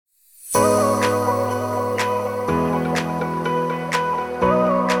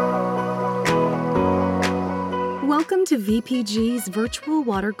Welcome to VPG's Virtual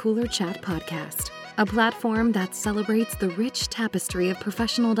Water Cooler Chat podcast, a platform that celebrates the rich tapestry of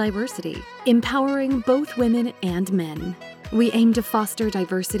professional diversity, empowering both women and men. We aim to foster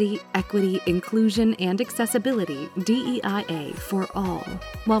diversity, equity, inclusion, and accessibility, DEIA, for all,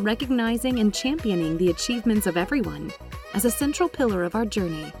 while recognizing and championing the achievements of everyone as a central pillar of our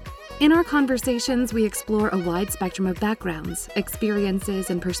journey. In our conversations, we explore a wide spectrum of backgrounds,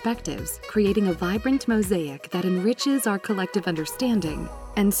 experiences, and perspectives, creating a vibrant mosaic that enriches our collective understanding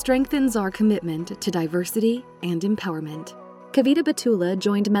and strengthens our commitment to diversity and empowerment. Kavita Battula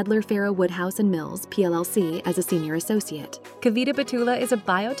joined Medler Farrow Woodhouse & Mills, PLLC, as a senior associate. Kavita Battula is a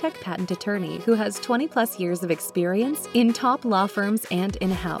biotech patent attorney who has 20-plus years of experience in top law firms and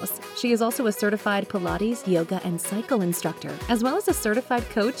in-house. She is also a certified Pilates, yoga, and cycle instructor, as well as a certified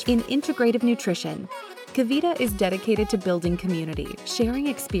coach in integrative nutrition. Kavita is dedicated to building community, sharing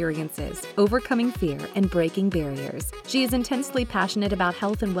experiences, overcoming fear, and breaking barriers. She is intensely passionate about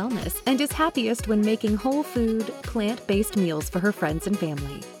health and wellness and is happiest when making whole food, plant-based meals for her friends and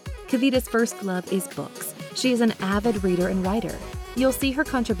family. Kavita's first love is books. She is an avid reader and writer. You'll see her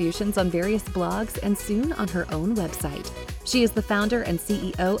contributions on various blogs and soon on her own website. She is the founder and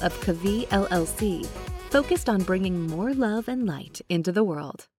CEO of Kavi LLC, focused on bringing more love and light into the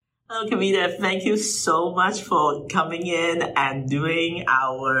world. Hello, Kavita. Thank you so much for coming in and doing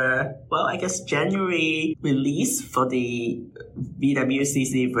our, January release for the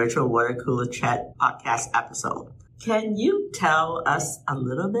VWCC Virtual Water Cooler Chat podcast episode. Can you tell us a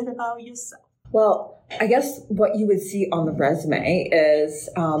little bit about yourself? Well, I guess what you would see on the resume is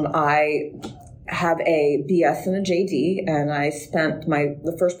I have a BS and a JD, and I spent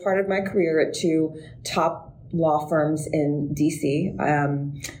the first part of my career at two top law firms in DC,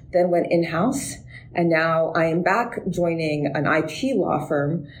 then went in-house, and now I am back joining an IP law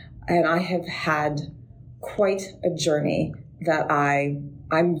firm, and I have had quite a journey that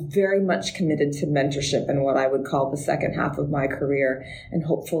I'm very much committed to mentorship in what I would call the second half of my career, and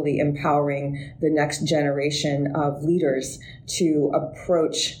hopefully empowering the next generation of leaders to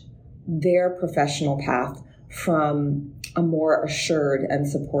approach their professional path from a more assured and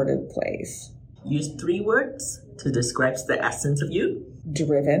supportive place. Use 3 words to describe the essence of you.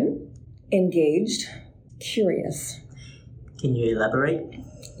 Driven, engaged, curious. Can you elaborate?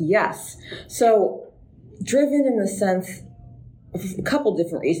 Yes. So driven in the sense of a couple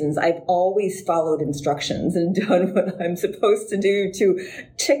different reasons. I've always followed instructions and done what I'm supposed to do to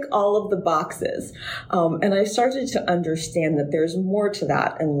tick all of the boxes. And I started to understand that there's more to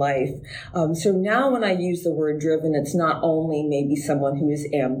that in life. So now when I use the word driven, it's not only maybe someone who is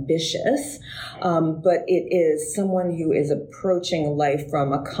ambitious, but it is someone who is approaching life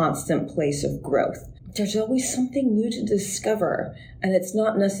from a constant place of growth. There's always something new to discover, and it's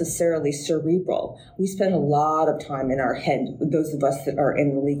not necessarily cerebral. We spend a lot of time in our head, those of us that are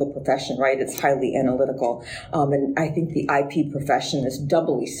in the legal profession, right? It's highly analytical. And I think the IP profession is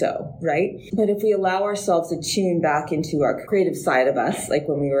doubly so, right? But if we allow ourselves to tune back into our creative side of us, like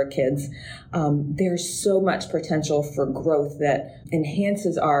when we were kids, there's so much potential for growth that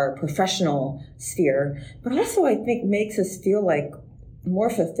enhances our professional sphere, but also I think makes us feel like more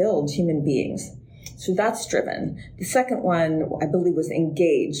fulfilled human beings. So that's driven. The second one, I believe, was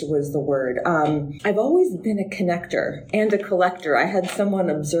engaged, was the word. I've always been a connector and a collector. I had someone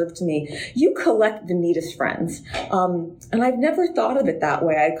observe to me, you collect the neatest friends. And I've never thought of it that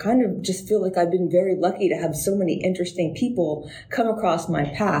way. I kind of just feel like I've been very lucky to have so many interesting people come across my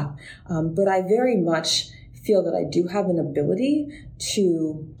path. But I very much feel that I do have an ability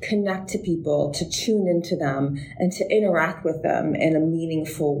to connect to people, to tune into them, and to interact with them in a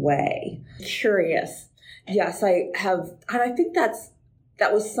meaningful way. Curious. Yes, I have. And I think that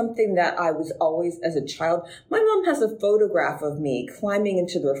was something that I was always as a child. My mom has a photograph of me climbing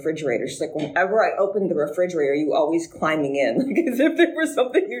into the refrigerator. She's like, whenever I open the refrigerator, you always climbing in, like as if there was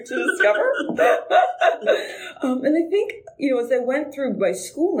something new to discover. And I think, as I went through my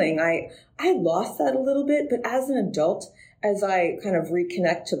schooling, I lost that a little bit. But as an adult, as I kind of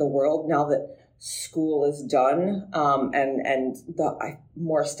reconnect to the world now that school is done, and I'm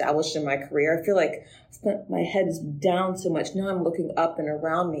more established in my career, I feel like my head is down so much. Now I'm looking up and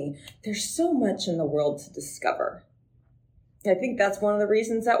around me. There's so much in the world to discover. I think that's one of the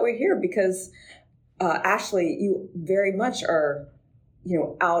reasons that we're here, because Ashley, you very much are,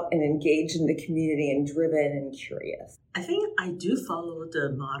 out and engaged in the community and driven and curious. I think I do follow the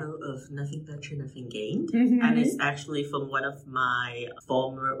motto of nothing ventured, nothing gained. Mm-hmm. And it's actually from one of my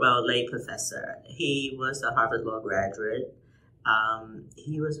former, lay professor. He was a Harvard Law graduate.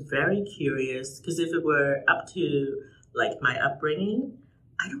 He was very curious, because if it were up to my upbringing,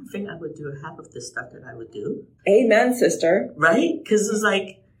 I don't think I would do half of the stuff that I would do. Amen, sister. Right? Because it's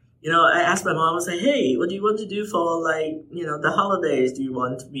like, I asked my mom, I say, hey, what do you want to do for the holidays? Do you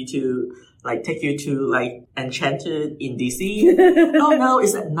want me to take you to Enchanted in DC? Oh no,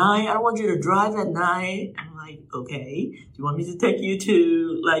 it's at night. I don't want you to drive at night. I'm like, okay. Do you want me to take you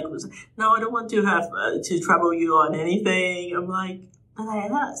to no, I don't want to have to trouble you on anything. I'm like, but I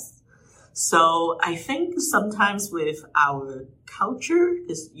asked. So I think sometimes with our culture,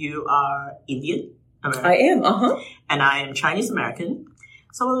 because you are Indian American. I am, and I am Chinese American.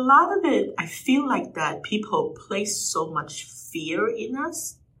 So a lot of it, I feel like that people place so much fear in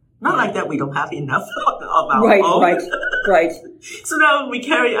us. Not like that we don't have enough of our own. Right. So now we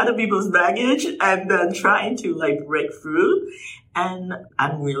carry other people's baggage and then trying to break through. And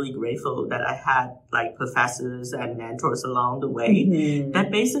I'm really grateful that I had professors and mentors along the way that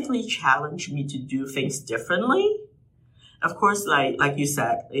basically challenged me to do things differently. Of course, like you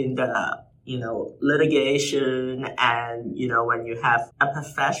said, in the litigation and, when you have a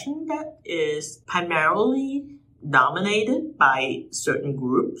profession that is primarily dominated by certain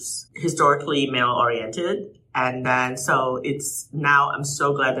groups, historically male-oriented. And then, so I'm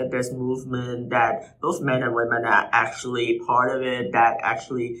so glad that there's movement that both men and women are actually part of it, that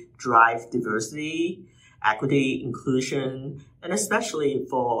actually drive diversity, equity, inclusion, and especially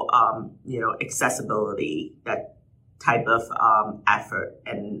for, accessibility, that type of effort,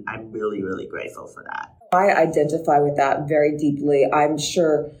 and I'm really, really grateful for that. I identify with that very deeply. I'm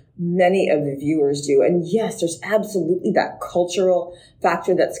sure many of the viewers do. And yes, there's absolutely that cultural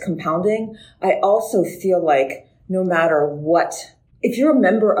factor that's compounding. I also feel like no matter what, if you're a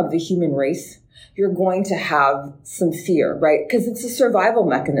member of the human race, you're going to have some fear, right? Because it's a survival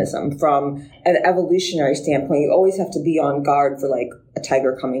mechanism from an evolutionary standpoint. You always have to be on guard for a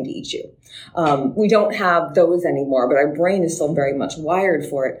tiger coming to eat you. We don't have those anymore, but our brain is still very much wired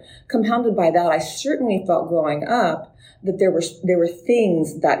for it. Compounded by that, I certainly felt growing up that there were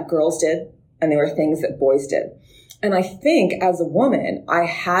things that girls did and there were things that boys did. And I think as a woman, I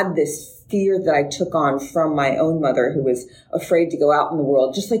had this fear that I took on from my own mother, who was afraid to go out in the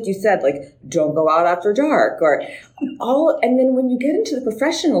world. Just like you said, don't go out after dark and then when you get into the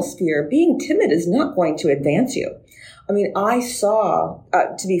professional sphere, being timid is not going to advance you. I mean, I saw,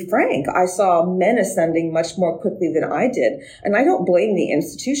 to be frank, I saw men ascending much more quickly than I did. And I don't blame the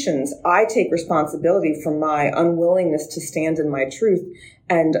institutions. I take responsibility for my unwillingness to stand in my truth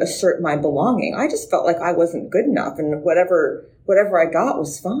and assert my belonging. I just felt like I wasn't good enough, and whatever I got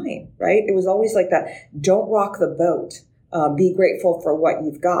was fine, right? It was always like that. Don't rock the boat. Be grateful for what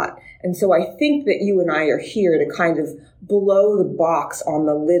you've got. And so I think that you and I are here to kind of blow the box on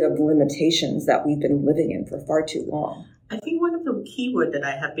the lid of limitations that we've been living in for far too long. I think one of the keywords that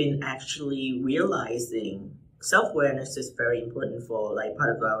I have been actually realizing, self-awareness is very important for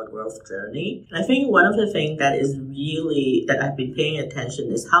part of our growth journey. And I think one of the things that I've been paying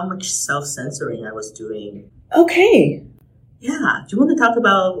attention is how much self-censoring I was doing. Okay. Yeah. Do you want to talk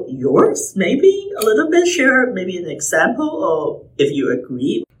about yours? Maybe a little bit, share maybe an example, or if you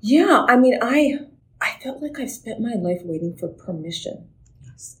agree. Yeah. I mean, I felt like I've spent my life waiting for permission.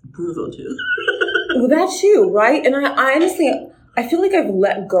 Yes. Approval too. Well, that too, right? And I honestly, I feel like I've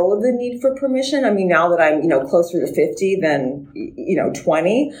let go of the need for permission. I mean, now that I'm, closer to 50 than,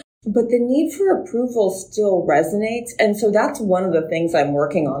 20. But the need for approval still resonates. And so that's one of the things I'm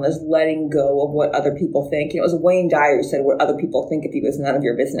working on, is letting go of what other people think. It was Wayne Dyer who said, what other people think of you is none of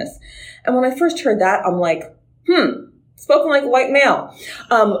your business. And when I first heard that, I'm like, spoken like a white male.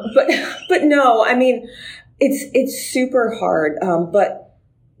 But no, I mean, it's super hard. But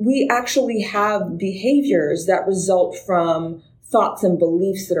we actually have behaviors that result from thoughts and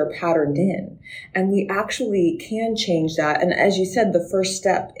beliefs that are patterned in. And we actually can change that. And as you said, the first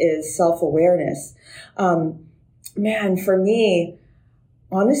step is self-awareness. For me,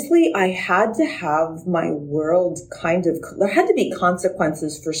 honestly, I had to have my world there had to be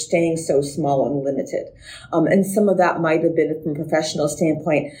consequences for staying so small and limited. And some of that might have been from a professional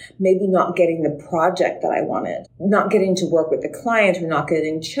standpoint, maybe not getting the project that I wanted, not getting to work with the client, or not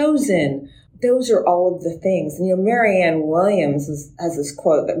getting chosen. Those are all of the things. And, Marianne Williams has this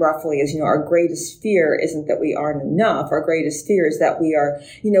quote that roughly is, our greatest fear isn't that we aren't enough. Our greatest fear is that we are,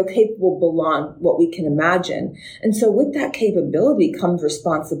 capable beyond what we can imagine. And so with that capability comes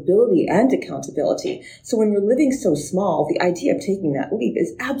responsibility and accountability. So when you're living so small, the idea of taking that leap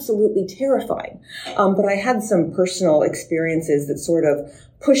is absolutely terrifying. But I had some personal experiences that sort of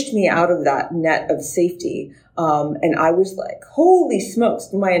pushed me out of that net of safety. And I was like, holy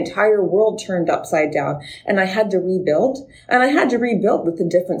smokes, my entire world turned upside down, and I had to rebuild, with a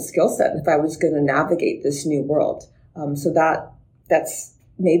different skill set if I was going to navigate this new world. So that's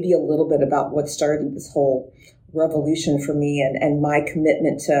maybe a little bit about what started this whole revolution for me and my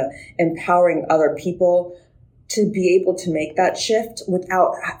commitment to empowering other people to be able to make that shift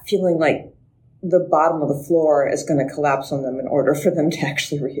without feeling like the bottom of the floor is going to collapse on them in order for them to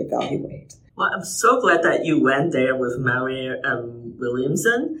actually reevaluate. Well, I'm so glad that you went there with Mary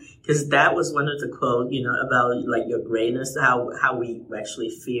Williamson, because that was one of the quotes, about like your greatness, how we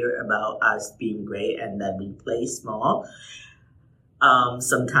actually fear about us being great and then we play small.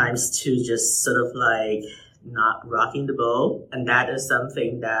 Sometimes to just sort of like not rocking the boat. And that is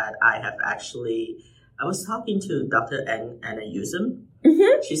something that I was talking to Dr. Anna Yusum.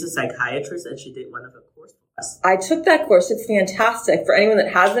 Mm-hmm. She's a psychiatrist and she did one of her courses for us. I took that course. It's fantastic. For anyone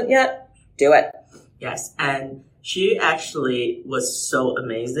that hasn't yet, do it. Yes. And she actually was so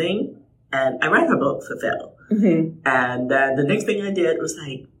amazing. And I read her book, Fulfill. Mm-hmm. And then the next thing I did was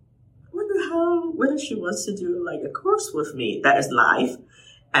like, whether she wants to do like a course with me that is live.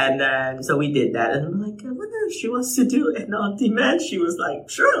 And then, so we did that. And I'm like, I wonder if she wants to do it on demand. She was like,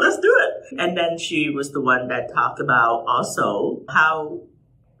 sure, let's do it. And then she was the one that talked about also how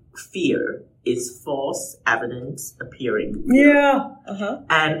fear is false evidence appearing real. Yeah. Uh-huh.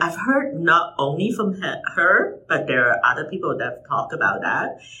 And I've heard not only from her, but there are other people that have talked about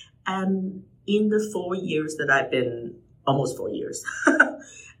that. And in the 4 years that I've been, almost 4 years,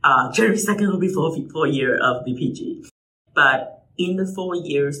 January 2nd will be 4 year of BPG. But in the 4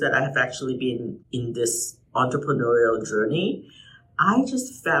 years that I have actually been in this entrepreneurial journey, I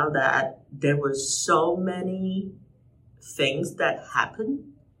just found that there were so many things that happened,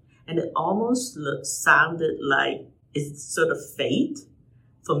 and it almost sounded like it's sort of fate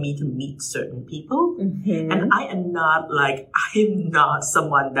for me to meet certain people. Mm-hmm. And I am not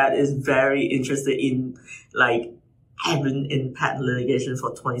someone that is very interested in like I've been in patent litigation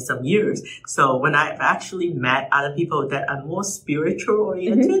for 20 some years. So when I've actually met other people that are more spiritual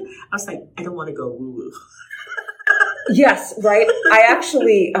oriented, mm-hmm. I was like, I don't want to go woo-woo. Yes, right. I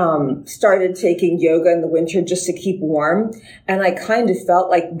actually started taking yoga in the winter just to keep warm. And I kind of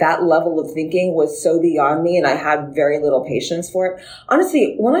felt like that level of thinking was so beyond me and I had very little patience for it.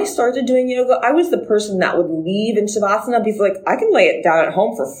 Honestly, when I started doing yoga, I was the person that would leave in Shavasana and be like, I can lay it down at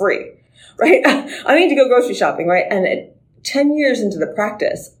home for free. Right? I need to go grocery shopping, right? And 10 years into the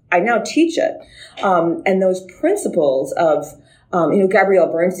practice, I now teach it. And those principles of,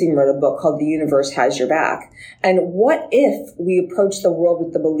 Gabrielle Bernstein wrote a book called The Universe Has Your Back. And what if we approach the world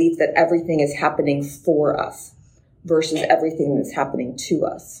with the belief that everything is happening for us versus everything that's happening to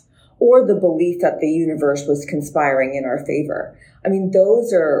us? Or the belief that the universe was conspiring in our favor? I mean,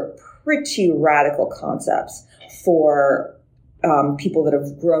 those are pretty radical concepts for people that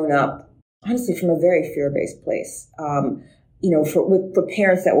have grown up honestly, from a very fear-based place. For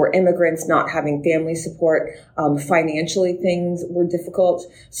parents that were immigrants, not having family support, financially things were difficult.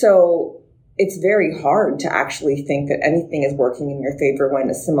 So it's very hard to actually think that anything is working in your favor when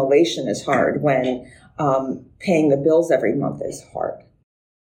assimilation is hard, when paying the bills every month is hard.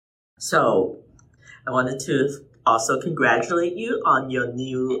 So I wanted to also congratulate you on your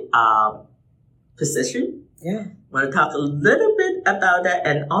new position. Yeah. I want to talk a little bit about that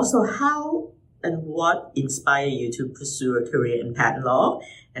and also how and what inspired you to pursue a career in patent law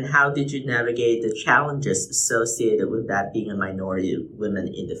and how did you navigate the challenges associated with that being a minority woman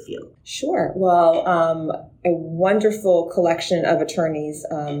in the field? Sure. Well, a wonderful collection of attorneys,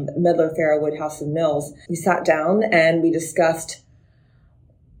 Midler, Farrow, Woodhouse, and Mills. We sat down and we discussed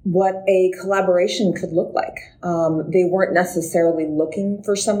what a collaboration could look like. They weren't necessarily looking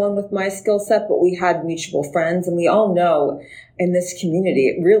for someone with my skill set, but we had mutual friends, and we all know in this community,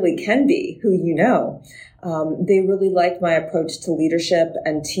 it really can be who you know. They really liked my approach to leadership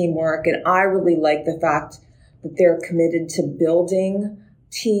and teamwork, and I really like the fact that they're committed to building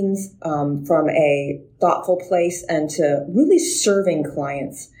teams from a thoughtful place and to really serving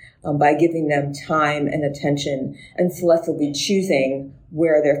clients by giving them time and attention and selectively choosing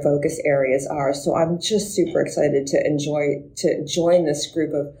where their focus areas are. So I'm just super excited to join this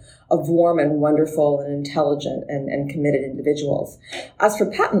group of warm and wonderful and intelligent and committed individuals. As for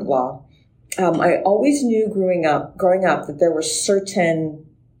patent law, I always knew growing up that there were certain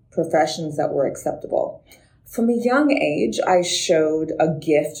professions that were acceptable. From a young age, I showed a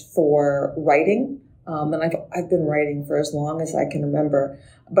gift for writing, and I've been writing for as long as I can remember.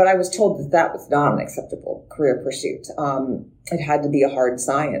 But I was told that was not an acceptable career pursuit. It had to be a hard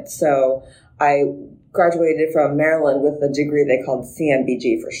science. So I graduated from Maryland with a degree they called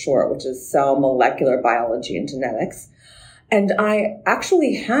CMBG for short, which is Cell Molecular Biology and Genetics. And I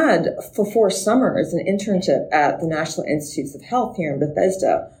actually had, for 4 summers, an internship at the National Institutes of Health here in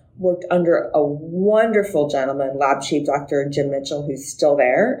Bethesda, worked under a wonderful gentleman, lab chief Dr. Jim Mitchell, who's still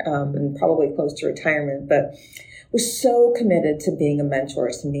there and probably close to retirement, but was so committed to being a mentor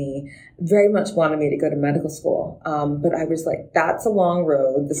to me, very much wanted me to go to medical school. But I was like, that's a long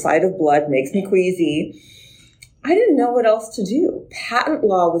road. The sight of blood makes me queasy. I didn't know what else to do. Patent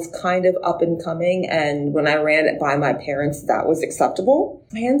law was kind of up and coming, and when I ran it by my parents, that was acceptable.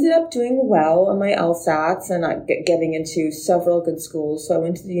 I ended up doing well on my LSATs and getting into several good schools. So I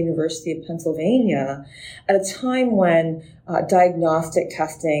went to the University of Pennsylvania at a time when diagnostic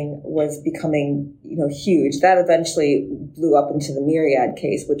testing was becoming, huge. That eventually blew up into the Myriad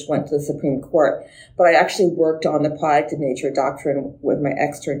case, which went to the Supreme Court. But I actually worked on the product of nature doctrine with my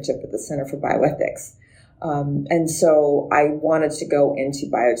externship at the Center for Bioethics. And so I wanted to go into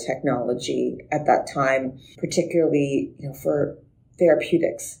biotechnology at that time, particularly, for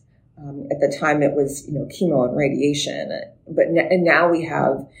therapeutics. At the time it was, chemo and radiation, and now we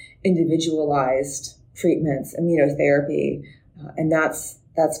have individualized treatments, immunotherapy, and that's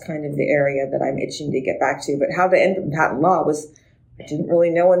kind of the area that I'm itching to get back to. But how to end up in patent law was, I didn't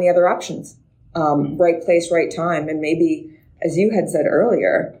really know any other options. Right place, right time. And maybe, as you had said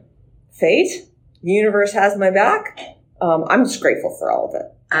earlier, fate. The universe has my back. I'm just grateful for all of it.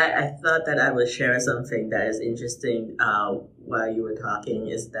 I thought that I would share something that is interesting while you were talking,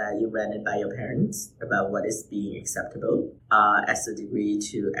 is that you ran it by your parents about what is being acceptable as a degree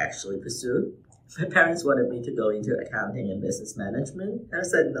to actually pursue. My parents wanted me to go into accounting and business management. I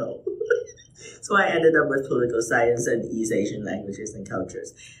said no. So I ended up with political science and East Asian languages and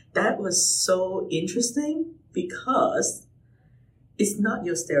cultures. That was so interesting because it's not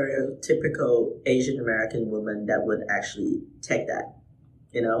your stereotypical Asian American woman that would actually take that,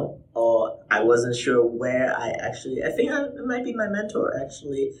 or I wasn't sure where I think it might be my mentor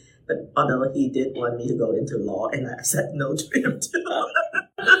actually, but although he did want me to go into law and I said no to him too.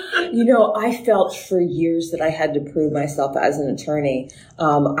 I felt for years that I had to prove myself as an attorney.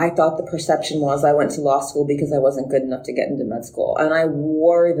 I thought the perception was I went to law school because I wasn't good enough to get into med school. And I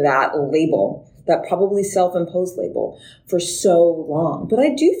wore that label, that probably self-imposed label, for so long. But I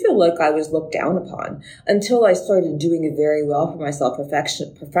do feel like I was looked down upon until I started doing it very well for myself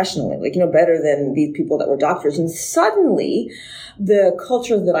professionally, better than these people that were doctors. And suddenly the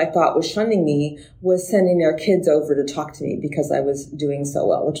culture that I thought was shunning me was sending their kids over to talk to me because I was doing so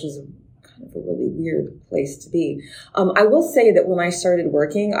well, which was kind of a really weird place to be. I will say that when I started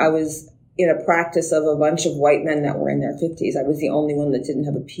working, I was in a practice of a bunch of white men that were in their 50s. I was the only one that didn't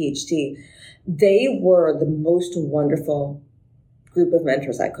have a PhD. They were the most wonderful group of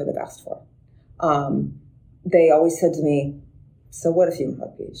mentors I could have asked for. They always said to me, so what if you don't have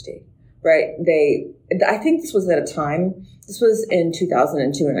a PhD? Right? I think this was at a time, this was in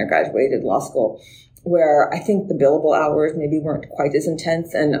 2002 when I graduated law school, where I think the billable hours maybe weren't quite as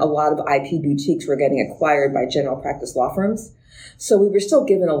intense, and a lot of IP boutiques were getting acquired by general practice law firms. So we were still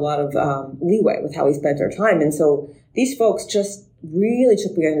given a lot of leeway with how we spent our time. And so these folks just really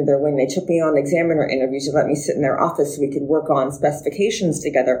took me under their wing. They took me on examiner interviews to let me sit in their office so we could work on specifications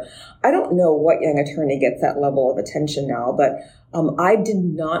together. I don't know what young attorney gets that level of attention now, but I did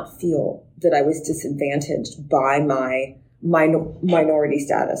not feel that I was disadvantaged by my minority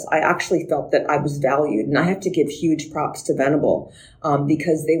status. I actually felt that I was valued, and I have to give huge props to Venable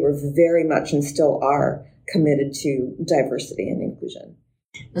because they were very much and still are committed to diversity and inclusion.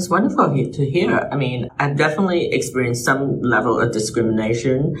 It's wonderful to hear. I mean, I've definitely experienced some level of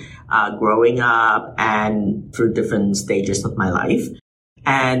discrimination growing up and through different stages of my life.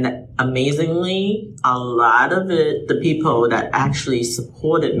 And amazingly, a lot of it, the people that actually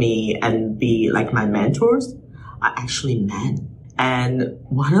supported me and be like my mentors are actually men. And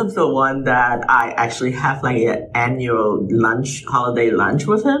one of the one that I actually have like an annual holiday lunch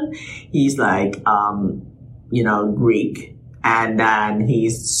with him, he's like, Greek. And then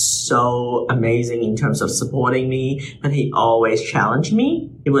he's so amazing in terms of supporting me, but he always challenged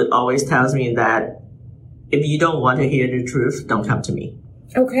me. He would always tell me that if you don't want to hear the truth, don't come to me.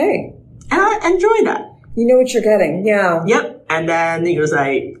 Okay. And I enjoy that. You know what you're getting. Yeah. Yep. And then he was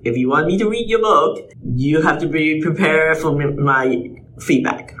like, if you want me to read your book, you have to be prepared for my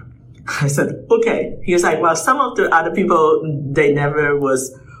feedback. I said, okay. He was like, well, some of the other people, they never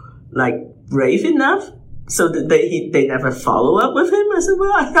was like brave enough. So they never follow up with him. I said,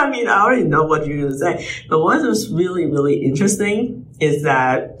 well, I already know what you're going to say. But what was really, really interesting is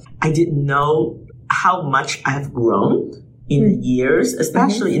that I didn't know how much I've grown in the years,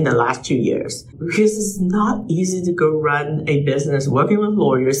 especially in the last 2 years, because it's not easy to go run a business working with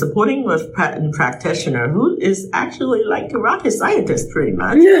lawyers, supporting with patent practitioner who is actually like a rocket scientist pretty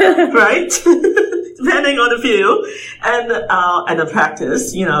much, right? Depending on the field and the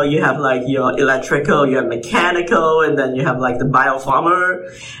practice, you know, you have like your electrical, you have mechanical, and then you have like the biopharma.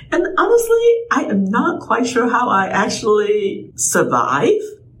 And honestly, I am not quite sure how I actually survive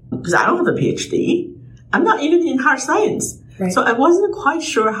because I don't have a PhD. I'm not even in hard science. Right. So I wasn't quite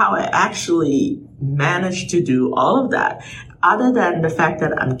sure how I actually managed to do all of that, other than the fact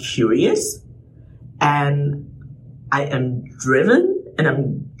that I'm curious and I am driven and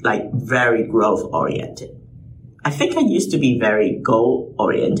I'm like very growth oriented. I think I used to be very goal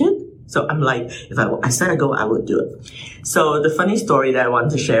oriented. So I'm like, if I set a goal, I would do it. So the funny story that I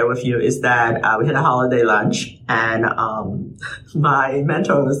want to share with you is that we had a holiday lunch and my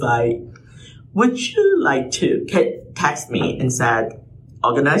mentor was like, would you like to text me and said,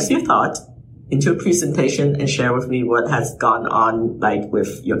 organize your thought into a presentation and share with me what has gone on like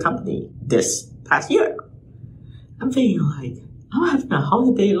with your company this past year? I'm thinking like, I'm having a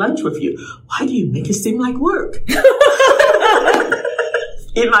holiday lunch with you. Why do you make it seem like work?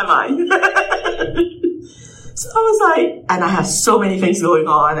 In my mind. So I was like, and I have so many things going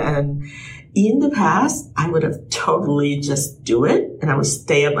on, and in the past, I would have totally just do it, and I would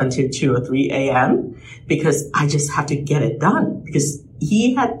stay up until 2 or 3 a.m. because I just have to get it done. Because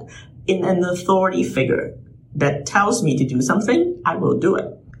he had an authority figure that tells me to do something, I will do it.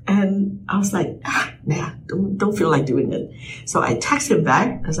 And I was like, don't feel like doing it. So I text him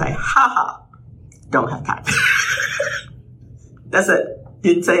back. I was like, haha, don't have time. That's it.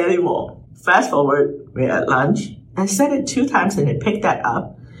 Didn't say anymore. Fast forward, we're at lunch. I said it 2 times and he picked that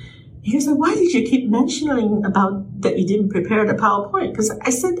up. He was like, why did you keep mentioning about that you didn't prepare the PowerPoint? Because I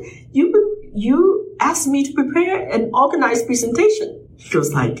said, you asked me to prepare an organized presentation. He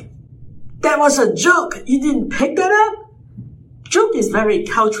goes like, that was a joke. You didn't pick that up? Joke is very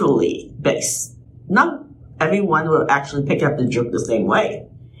culturally based. Not everyone will actually pick up the joke the same way.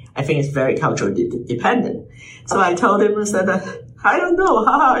 I think it's very culturally dependent. So I told him, I said, I don't know,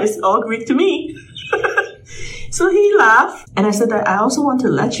 haha, it's all Greek to me. So he laughed. And I said that I also want to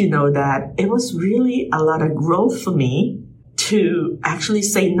let you know that it was really a lot of growth for me to actually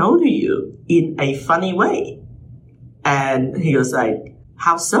say no to you in a funny way. And he was like,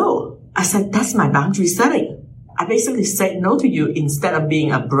 how so? I said, that's my boundary setting. I basically said no to you instead of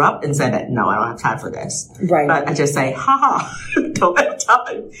being abrupt and said that, no, I don't have time for this. Right. But I just say, don't have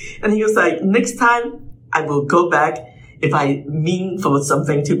time. And he was like, next time I will go back. If I mean for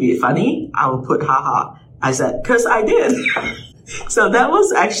something to be funny, I will put haha. I said, cause I did. So that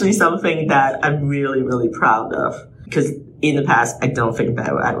was actually something that I'm really, really proud of. Because in the past, I don't think that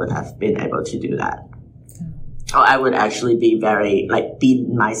I would have been able to do that. Or I would actually be very,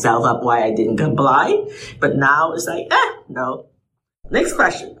 beating myself up why I didn't comply. But now it's like, no. Next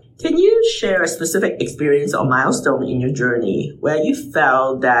question. Can you share a specific experience or milestone in your journey where you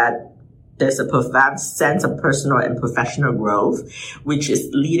felt that there's a profound sense of personal and professional growth, which is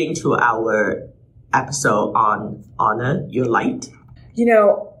leading to our episode on Honor Your Light? You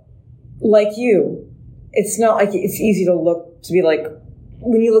know, like you, it's not like it's easy to be like,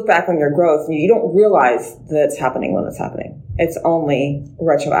 when you look back on your growth, you don't realize that it's happening when it's happening. It's only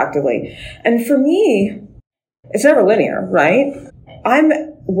retroactively. And for me, it's never linear, right? I'm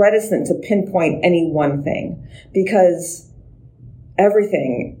reticent to pinpoint any one thing because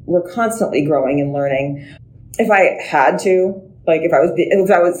everything, we're constantly growing and learning. If I had to, if I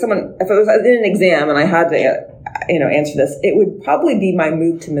was in an exam and I had to, answer this, it would probably be my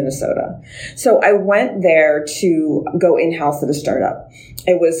move to Minnesota. So I went there to go in-house at a startup.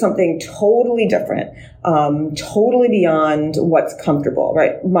 It was something totally different, totally beyond what's comfortable,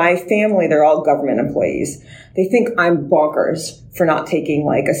 right? My family, they're all government employees. They think I'm bonkers for not taking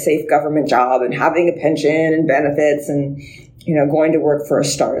a safe government job and having a pension and benefits and, going to work for a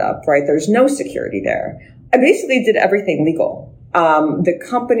startup, right? There's no security there. I basically did everything legal. The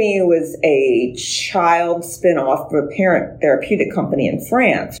company was a child spin-off of a parent therapeutic company in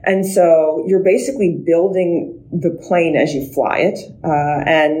France. And so you're basically building the plane as you fly it,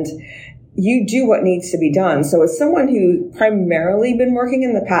 and you do what needs to be done. So as someone who's primarily been working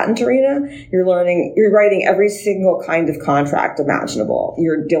in the patent arena, you're writing every single kind of contract imaginable.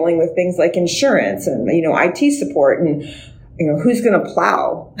 You're dealing with things like insurance and, IT support and, who's going to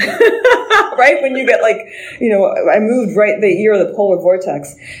plow, right? When you get I moved right the year of the polar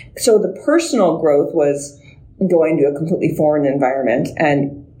vortex. So the personal growth was going to a completely foreign environment.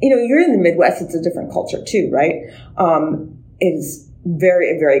 And, you're in the Midwest. It's a different culture too, right? It's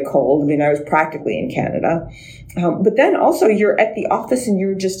very, very cold. I mean, I was practically in Canada. But then also you're at the office and you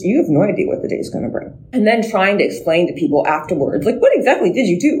have no idea what the day is going to bring. And then trying to explain to people afterwards, like, what exactly did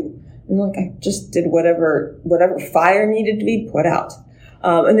you do? And like, I just did whatever fire needed to be put out.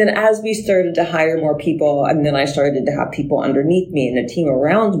 And then as we started to hire more people, and then I started to have people underneath me and a team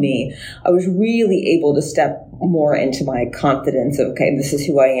around me, I was really able to step more into my confidence of, okay, this is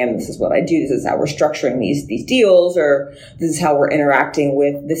who I am. This is what I do. This is how we're structuring these deals, or this is how we're interacting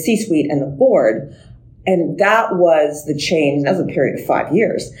with the C-suite and the board. And that was the change. That was a period of 5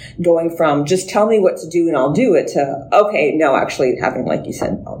 years, going from just tell me what to do and I'll do it to, okay, no, actually having, like you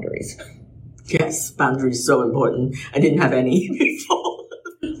said, boundaries. Yes, boundaries so important. I didn't have any before.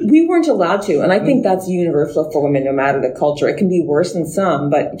 We weren't allowed to. And I think that's universal for women, no matter the culture. It can be worse in some,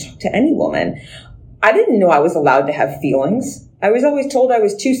 but to any woman. I didn't know I was allowed to have feelings. I was always told I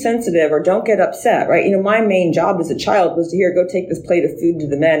was too sensitive or don't get upset, right? You know, my main job as a child was to go take this plate of food to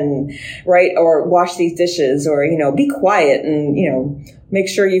the men, right? Or wash these dishes, or, you know, be quiet and, you know, make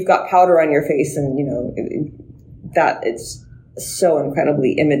sure you've got powder on your face. And, you know, that it's so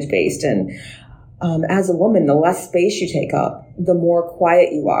incredibly image based. And as a woman, the less space you take up, the more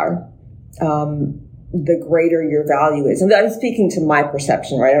quiet you are, the greater your value is. And I'm speaking to my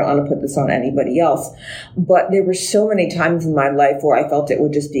perception, right? I don't want to put this on anybody else. But there were so many times in my life where I felt it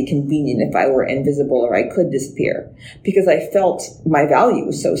would just be convenient if I were invisible or I could disappear, because I felt my value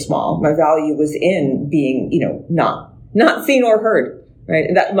was so small. My value was in being, you know, not seen or heard. Right.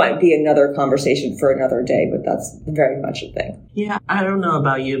 And that might be another conversation for another day, but that's very much a thing. Yeah, I don't know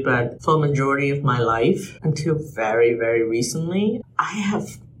about you, but for the majority of my life, until very, very recently, I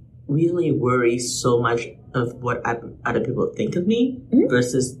have really worried so much of what other people think of me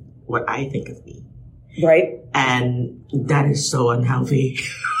versus what I think of me. Right. And that is so unhealthy.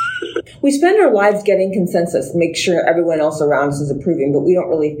 We spend our lives getting consensus, make sure everyone else around us is approving, but we don't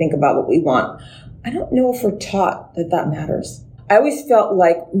really think about what we want. I don't know if we're taught that matters. I always felt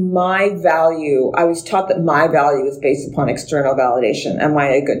like I was taught that my value is based upon external validation. Am I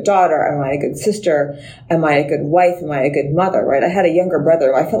a good daughter? Am I a good sister? Am I a good wife? Am I a good mother? Right? I had a younger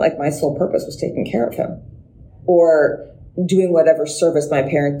brother. I felt like my sole purpose was taking care of him, or doing whatever service my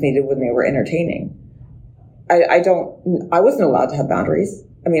parents needed when they were entertaining. I wasn't allowed to have boundaries.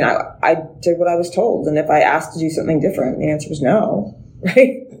 I mean, I did what I was told. And if I asked to do something different, the answer was no.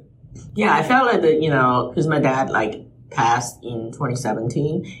 Right? Yeah, I felt like that, you know, because my dad, like, passed in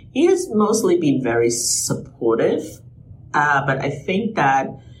 2017. He has mostly been very supportive. But I think that,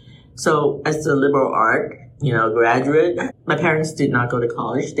 so as a liberal art, you know, graduate, my parents did not go to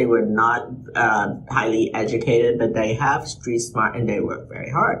college. They were not highly educated, but they have street smart and they work very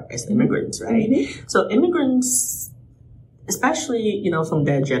hard as immigrants, right? Mm-hmm. So immigrants, especially, you know, from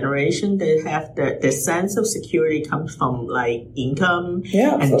their generation, they have the sense of security comes from like income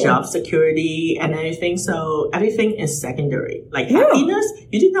and job security and everything. So everything is secondary. Like happiness,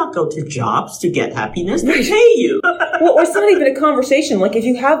 you did not go to jobs to get happiness. They pay you. Well, it's not even a conversation. Like if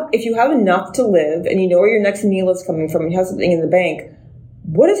you have enough to live and you know where your next meal is coming from and you have something in the bank,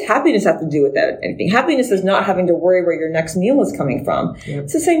 what does happiness have to do with that? Anything? Happiness is not having to worry where your next meal is coming from. Yep.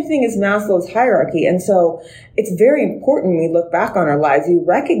 It's the same thing as Maslow's hierarchy. And so it's very important when we look back on our lives, we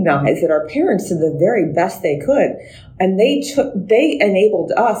recognize that our parents did the very best they could. And they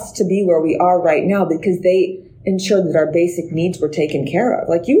enabled us to be where we are right now because they ensured that our basic needs were taken care of.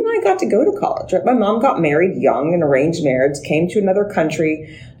 Like you and I got to go to college, right? My mom got married young in arranged marriage, came to another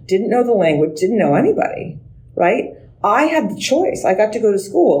country, didn't know the language, didn't know anybody, right? I had the choice. I got to go to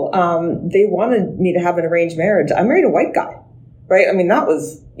school. They wanted me to have an arranged marriage. I married a white guy, right? I mean, that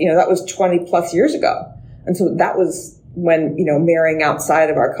was 20 plus years ago. And so that was when, you know, marrying outside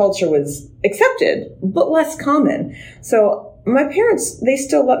of our culture was accepted, but less common. So my parents, they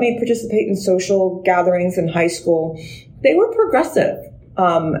still let me participate in social gatherings in high school. They were progressive.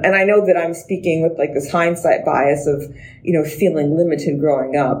 And I know that I'm speaking with like this hindsight bias of, you know, feeling limited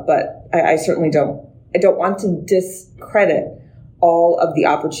growing up, but I certainly don't want to discredit all of the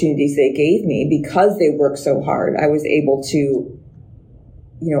opportunities they gave me because they worked so hard. I was able to, you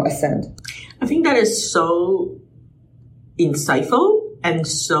know, ascend. I think that is so insightful and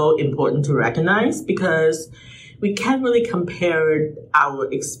so important to recognize because we can't really compare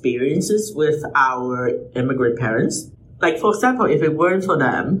our experiences with our immigrant parents. Like, for example, if it weren't for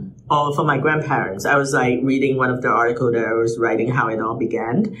them or for my grandparents, I was like reading one of the articles that I was writing how it all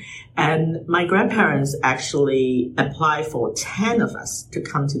began. And my grandparents actually applied for 10 of us to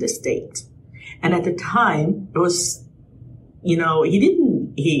come to the state. And at the time, it was, you know,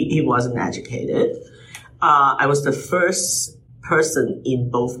 he wasn't educated. I was the first person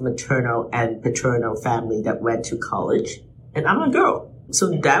in both maternal and paternal family that went to college. and I'm a girl. So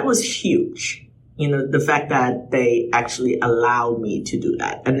that was huge. The fact that they actually allowed me to do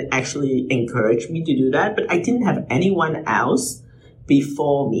that and actually encouraged me to do that. But I didn't have anyone else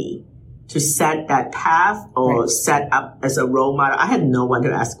before me to set that path or set up as a role model. I had no one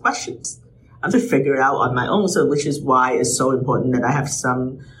to ask questions. I have to figure it out on my own. So which is why it's so important that I have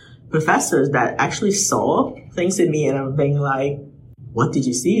some professors that actually saw things in me and I'm being like, what did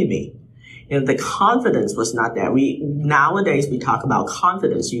you see in me? The confidence was not there. Nowadays we talk about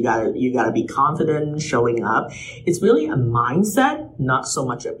confidence. You gotta be confident showing up. It's really a mindset, not so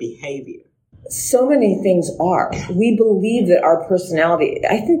much a behavior. So many things are. We believe that our personality,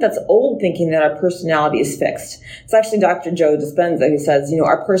 I think that's old thinking that our personality is fixed. It's actually Dr. Joe Dispenza who says,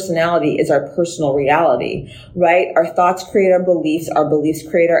 our personality is our personal reality, right? Our thoughts create our beliefs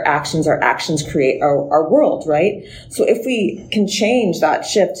create our actions create our world, right? So if we can change that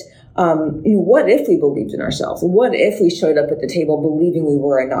shift, what if we believed in ourselves? What if we showed up at the table believing we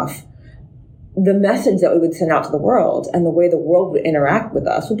were enough? The message that we would send out to the world and the way the world would interact with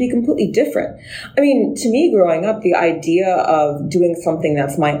us would be completely different. I mean, to me, growing up, the idea of doing something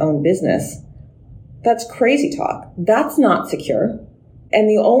that's my own business, that's crazy talk. That's not secure. And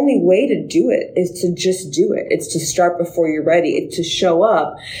the only way to do it is to just do it. It's to start before you're ready. It's to show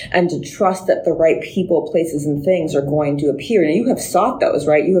up and to trust that the right people, places, and things are going to appear. And you have sought those,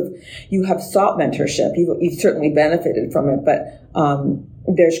 right? You have sought mentorship. You've certainly benefited from it, but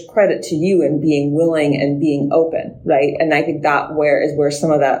there's credit to you in being willing and being open, right? And I think that is where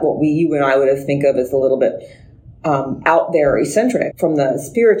some of that, you and I would have think of as a little bit out there, eccentric, from the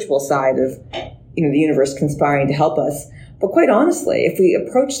spiritual side of the universe conspiring to help us. But quite honestly, if we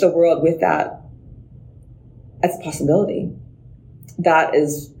approach the world with that as a possibility, that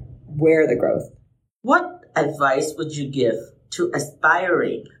is where the growth. What advice would you give to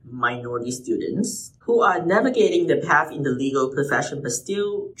aspiring minority students who are navigating the path in the legal profession but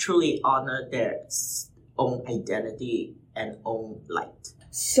still truly honor their own identity and own light?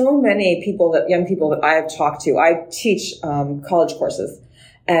 So many young people that I have talked to, I teach college courses,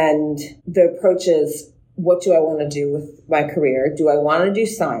 and the approach is, what do I want to do with my career? Do I want to do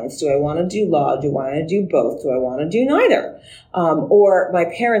science? Do I want to do law? Do I want to do both? Do I want to do neither? Or my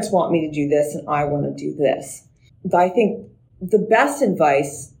parents want me to do this and I want to do this. But I think the best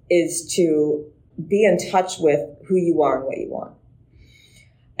advice is to be in touch with who you are and what you want.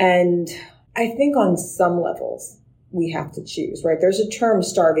 And I think on some levels, we have to choose, right? There's a term,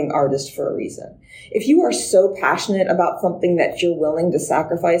 starving artist, for a reason. If you are so passionate about something that you're willing to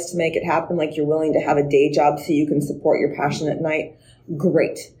sacrifice to make it happen, like you're willing to have a day job so you can support your passion at night,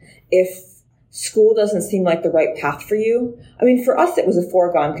 great. If school doesn't seem like the right path for you, I mean, for us, it was a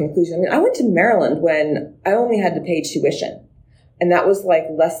foregone conclusion. I mean, I went to Maryland when I only had to pay tuition, and that was like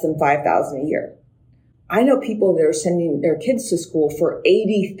less than $5,000 a year. I know people that are sending their kids to school for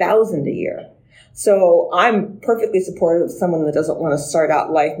 $80,000 a year. So I'm perfectly supportive of someone that doesn't want to start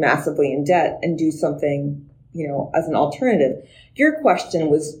out life massively in debt and do something, as an alternative. Your question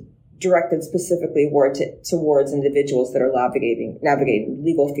was directed specifically towards individuals that are navigating the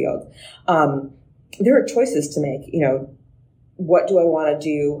legal field. There are choices to make. What do I want to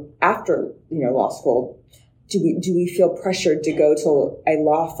do after, law school? Do we feel pressured to go to a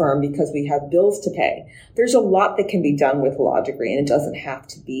law firm because we have bills to pay? There's a lot that can be done with a law degree, and it doesn't have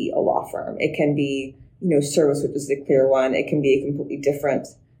to be a law firm. It can be, service, which is the clear one. It can be a completely different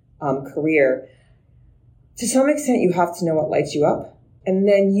career. To some extent, you have to know what lights you up, and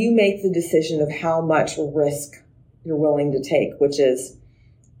then you make the decision of how much risk you're willing to take, which is,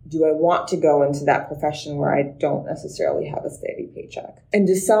 do I want to go into that profession where I don't necessarily have a steady paycheck? And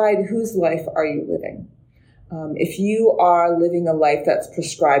decide whose life are you living. If you are living a life that's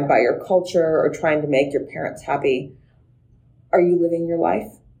prescribed by your culture or trying to make your parents happy, are you living your life,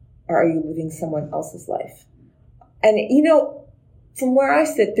 or are you living someone else's life? And, from where I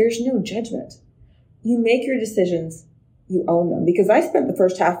sit, there's no judgment. You make your decisions, you own them. Because I spent the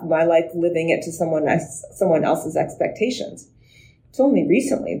first half of my life living it to someone else's expectations. It's only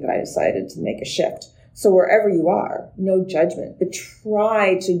recently that I decided to make a shift. So wherever you are, no judgment, but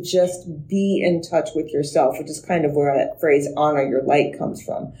try to just be in touch with yourself, which is kind of where that phrase honor your light comes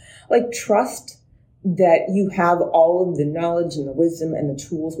from. Like, trust that you have all of the knowledge and the wisdom and the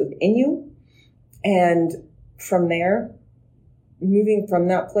tools within you. And from there, moving from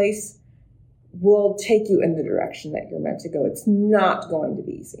that place will take you in the direction that you're meant to go. It's not going to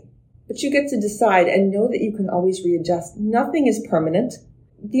be easy, but you get to decide and know that you can always readjust. Nothing is permanent.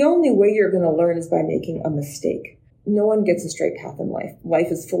 The only way you're going to learn is by making a mistake. No one gets a straight path in life. Life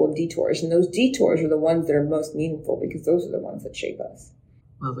is full of detours, and those detours are the ones that are most meaningful because those are the ones that shape us.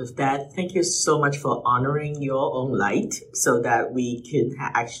 Well, with that, thank you so much for honoring your own light so that we could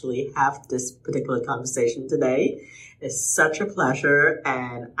actually have this particular conversation today. It's such a pleasure,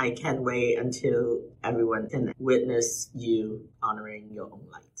 and I can't wait until everyone can witness you honoring your own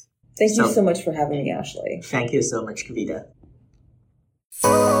light. Thank you so much for having me, Ashley. Thank you so much, Kavita.